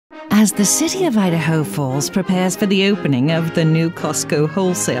As the City of Idaho Falls prepares for the opening of the new Costco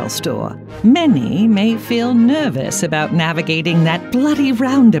Wholesale store, many may feel nervous about navigating that bloody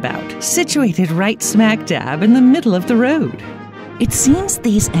roundabout, situated right smack dab in the middle of the road. It seems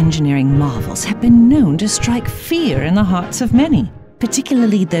these engineering marvels have been known to strike fear in the hearts of many,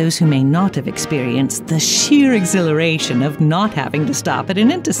 particularly those who may not have experienced the sheer exhilaration of not having to stop at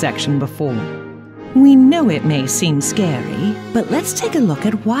an intersection before. We know it may seem scary, but let's take a look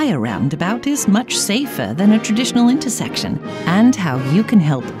at why a roundabout is much safer than a traditional intersection, and how you can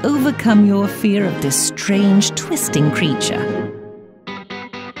help overcome your fear of this strange, twisting creature.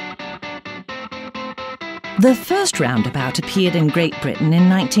 The first roundabout appeared in Great Britain in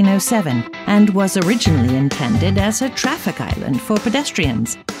 1907 and was originally intended as a traffic island for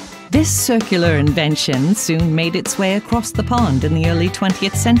pedestrians. This circular invention soon made its way across the pond in the early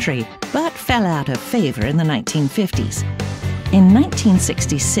 20th century, but fell out of favor in the 1950s. In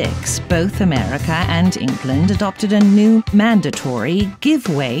 1966, both America and England adopted a new mandatory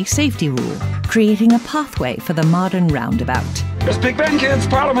give-way safety rule, creating a pathway for the modern roundabout. It's Big Ben, kids,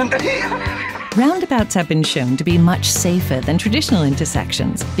 Parliament! Roundabouts have been shown to be much safer than traditional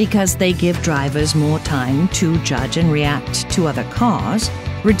intersections because they give drivers more time to judge and react to other cars,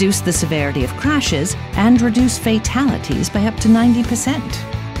 reduce the severity of crashes, and reduce fatalities by up to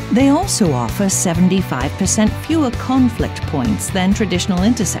 90%. They also offer 75% fewer conflict points than traditional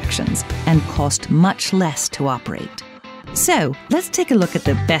intersections and cost much less to operate. So, let's take a look at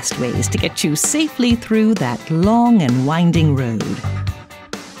the best ways to get you safely through that long and winding road.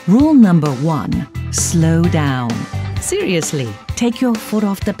 Rule number 1, slow down. Seriously, take your foot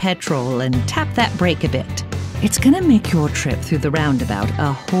off the petrol and tap that brake a bit. It's gonna make your trip through the roundabout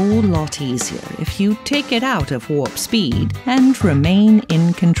a whole lot easier if you take it out of warp speed and remain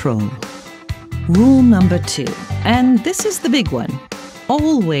in control. Rule number 2, and this is the big one,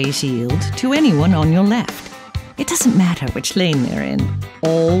 always yield to anyone on your left. It doesn't matter which lane they're in,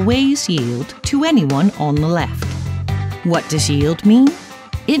 always yield to anyone on the left. What does yield mean?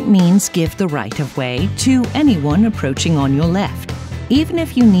 It means give the right of way to anyone approaching on your left, even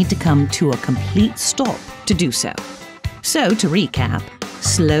if you need to come to a complete stop to do so. So, to recap,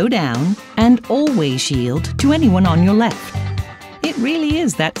 slow down and always yield to anyone on your left. It really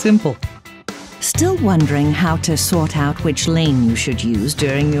is that simple. Still wondering how to sort out which lane you should use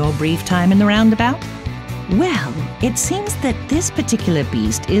during your brief time in the roundabout? Well, it seems that this particular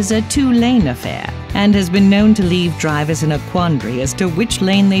beast is a two-lane affair and has been known to leave drivers in a quandary as to which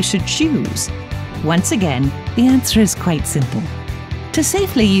lane they should choose. Once again, the answer is quite simple. To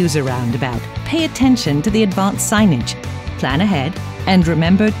safely use a roundabout, pay attention to the advanced signage, plan ahead, and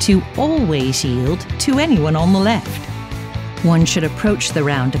remember to always yield to anyone on the left. One should approach the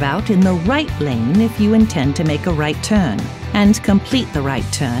roundabout in the right lane if you intend to make a right turn, and complete the right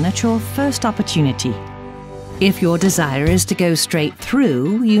turn at your first opportunity. If your desire is to go straight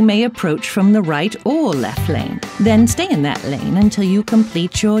through, you may approach from the right or left lane, then stay in that lane until you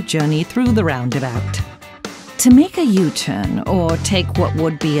complete your journey through the roundabout. To make a U-turn or take what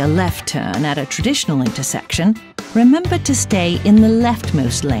would be a left turn at a traditional intersection, remember to stay in the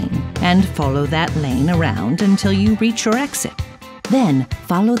leftmost lane and follow that lane around until you reach your exit. Then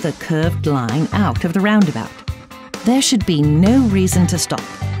follow the curved line out of the roundabout. There should be no reason to stop,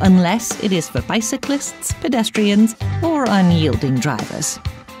 unless it is for bicyclists, pedestrians, or unyielding drivers.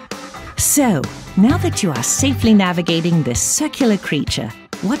 So, now that you are safely navigating this circular creature,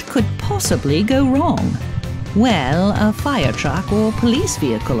 what could possibly go wrong? Well, a fire truck or police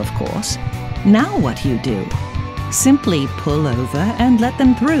vehicle, of course. Now what do you do? Simply pull over and let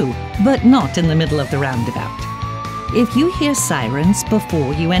them through, but not in the middle of the roundabout. If you hear sirens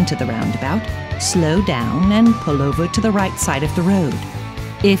before you enter the roundabout, slow down and pull over to the right side of the road.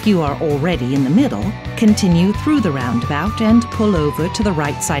 If you are already in the middle, continue through the roundabout and pull over to the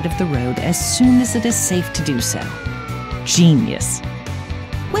right side of the road as soon as it is safe to do so. Genius!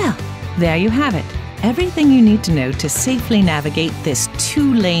 Well, there you have it. Everything you need to know to safely navigate this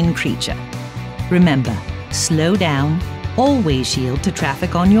two-lane creature. Remember, slow down, always yield to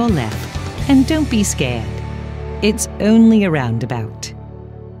traffic on your left, and don't be scared. It's only a roundabout.